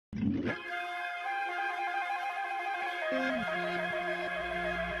Drinking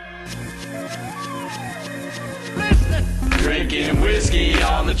whiskey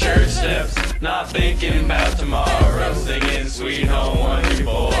on the church steps, not thinking about tomorrow, singing Sweet Home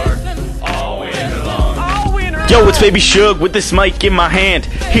 124 all winter long. Yo, it's Baby Shug with this mic in my hand,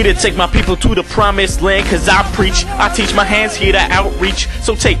 here to take my people to the promised land. Cause I preach, I teach, my hands here to outreach.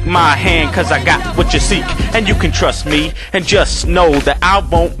 So take my hand, cause I got what you seek, and you can trust me, and just know that I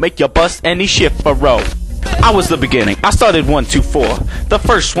won't make you bust any ship a row. I was the beginning, I started 124, the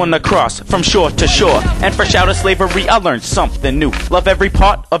first one to cross from shore to shore. And fresh out of slavery I learned something new. Love every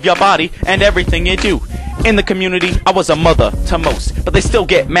part of your body and everything you do. In the community I was a mother to most, but they still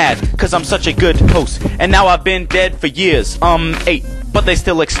get mad cause I'm such a good host. And now I've been dead for years, 8, but they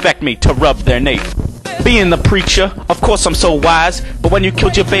still expect me to rub their nape. Being the preacher, of course I'm so wise, but when you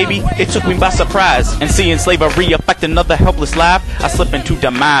killed your baby, it took me by surprise. And seeing slavery affect another helpless life, I slip into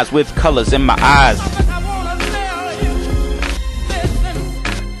demise with colors in my eyes.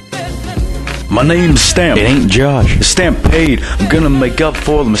 My name's Stamp. It ain't Josh. The Stamp paid. I'm gonna make up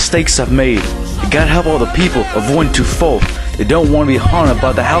for all the mistakes I've made. You gotta help all the people of 124. They don't want to be haunted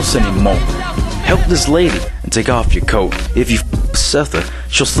by the house anymore. Help this lady and take off your coat. If you Setha,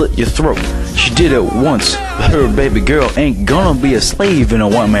 she'll slit your throat. She did it once, but her baby girl ain't gonna be a slave in a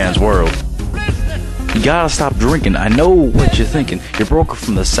white man's world. You gotta stop drinking. I know what you're thinking. You're broken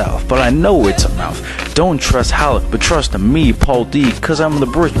from the south, but I know it's a mouth. Don't trust Howlett, but trust me, Paul D, cause I'm the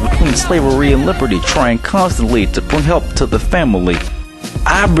bridge between slavery and liberty, trying constantly to bring help to the family.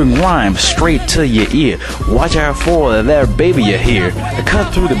 I bring rhymes straight to your ear. Watch out for that baby you hear. I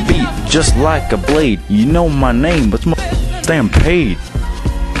cut through the beat just like a blade. You know my name, but my Stamp paid.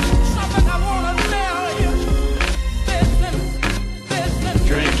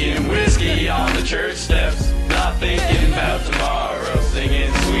 Drinking whiskey on the church steps, not thinking about tomorrow,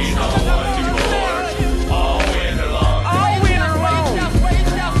 singing Sweet Home 124 all winter long.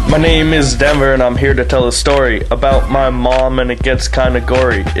 My name is Denver and I'm here to tell a story about my mom, and it gets kinda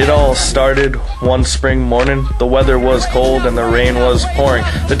gory. It all started one spring morning. The weather was cold and the rain was pouring.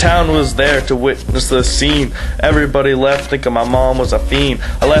 The town was there to witness the scene. Everybody left thinking my mom was a fiend.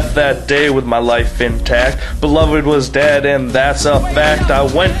 I left that day with my life intact. Beloved was dead and that's a fact. I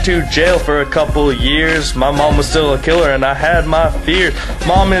went to jail for a couple years. My mom was still a killer and I had my fears.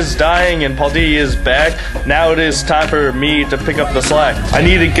 Mom is dying and Paul D is back. Now it is time for me to pick up the slack. I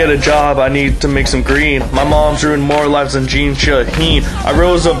need to get a job, I need to make some green. My mom's ruined more lives than Gene Shaheen. I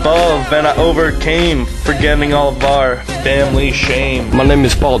rose above and I overcame, forgetting all of our family shame. My name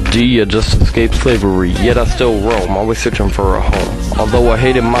is Paul D, I just escaped slavery, yet I still roam, always searching for a home. Although I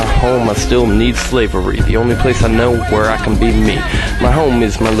hated my home, I still need slavery, the only place I know where I can be me. My home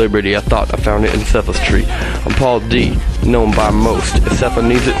is my liberty, I thought I found it in Setha's tree. I'm Paul D, known by most. If Setha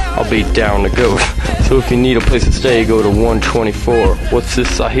needs it, I'll be down to go. So if you need a place to stay, go to 124. What's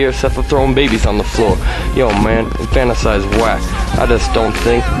this I hear? Setha throwing babies on the floor. Yo man, infanticide's whack. I just don't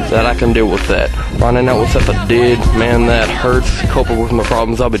think that I can deal with that. Finding out what Setha did, man, that hurts. Coping with my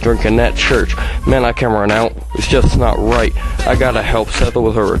problems, I'll be drinking at church. Man, I can't run out, it's just not right. I gotta help Setha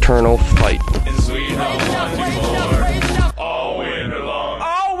with her eternal fight. In Sweet Home 124 all winter long.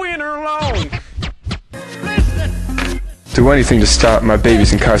 All winter long. Do anything to stop my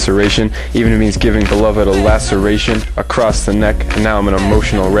baby's incarceration, even if it means giving beloved a laceration across the neck, and now I'm an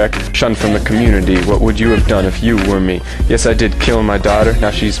emotional wreck, shunned from the community. What would you have done if you were me? Yes, I did kill my daughter, now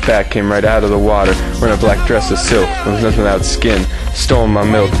she's back, came right out of the water, wearing a black dress of silk, with nothing without skin, stole my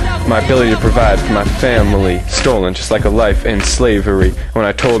milk, my ability to provide for my family, stolen just like a life in slavery. When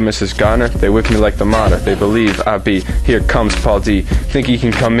I told Mrs. Garner, they whipped me like the martyr, they believe I be, here comes Paul D, think he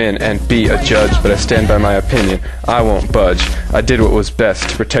can come in and be a judge, but I stand by my opinion, I won't budge. I did what was best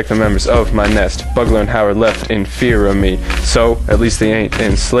to protect the members of my nest. Bugler and Howard left in fear of me, so at least they ain't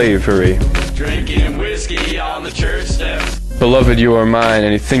in slavery. Drinking whiskey on the church steps. Beloved, you are mine,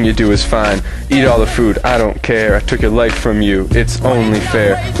 anything you do is fine. Eat all the food, I don't care. I took your life from you, it's only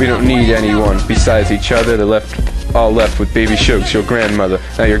fair. We don't need anyone besides each other. All left with Baby Shugs, your grandmother.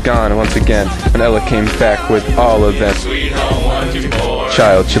 Now you're gone once again, and Ella came back with all of them. Sweet Home 124.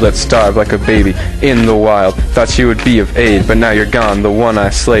 Child, she let starve like a baby in the wild. Thought she would be of aid, but now you're gone, the one I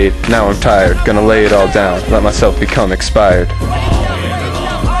slayed. Now I'm tired, gonna lay it all down, let myself become expired.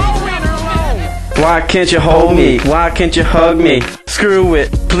 Why can't you hold me? Why can't you hug me? Screw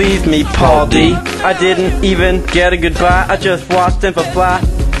it, please me, Paul D. I didn't even get a goodbye, I just watched them fly.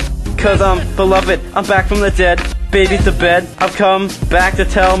 Cause I'm beloved, I'm back from the dead. Baby's to bed, I've come back to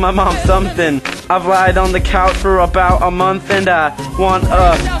tell my mom something. I've lied on the couch for about a month and I want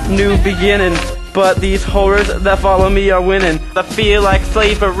a new beginning. But these horrors that follow me are winning. I feel like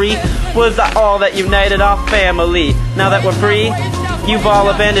slavery was all that united our family. Now that we're free, you've all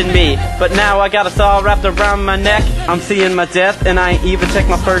abandoned me. But now I got a saw wrapped around my neck. I'm seeing my death and I ain't even take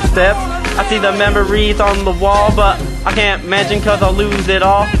my first steps. I see the memories on the wall, but I can't mention cause I'll lose it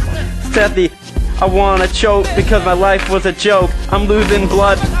all. Sethy, I wanna choke because my life was a joke. I'm losing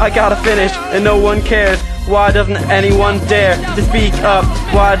blood, I gotta finish, and no one cares. Why doesn't anyone dare to speak up?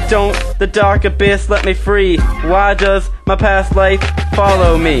 Why don't the dark abyss let me free? Why does my past life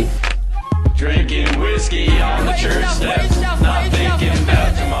follow me? Drinking whiskey on the church steps, not thinking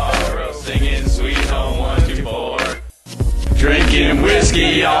about tomorrow, singing Sweet Home 124. Drinking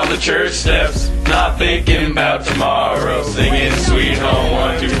whiskey on the church steps, not thinking about tomorrow, singing Sweet Home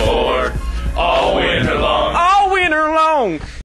 124. All winter long. All winter long!